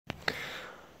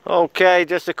Okay,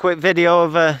 just a quick video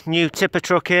of a new tipper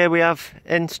truck here we have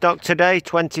in stock today.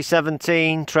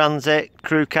 2017 Transit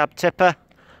Crewcab tipper,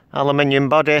 aluminium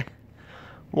body,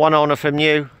 one owner from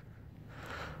new.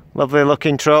 Lovely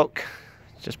looking truck,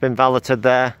 just been valeted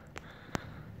there.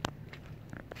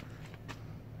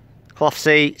 Cloth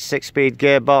seats, 6-speed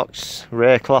gearbox,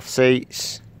 rear cloth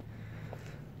seats,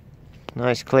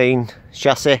 nice clean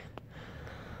chassis,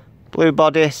 blue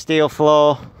body, steel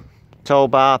floor, tow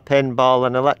bar, pin, ball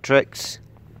and electrics.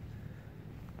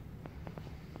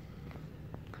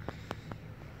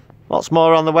 Lots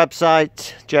more on the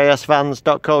website,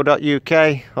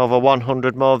 jsvans.co.uk, over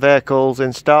 100 more vehicles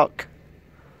in stock.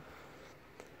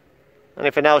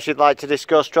 Anything else you'd like to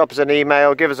discuss, drop us an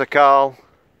email, give us a call.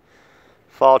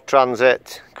 Ford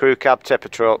Transit Crewcab tipper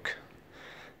truck.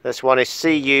 This one is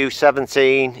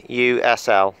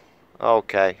CU17USL.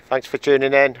 Okay, thanks for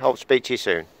tuning in, hope to speak to you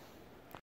soon.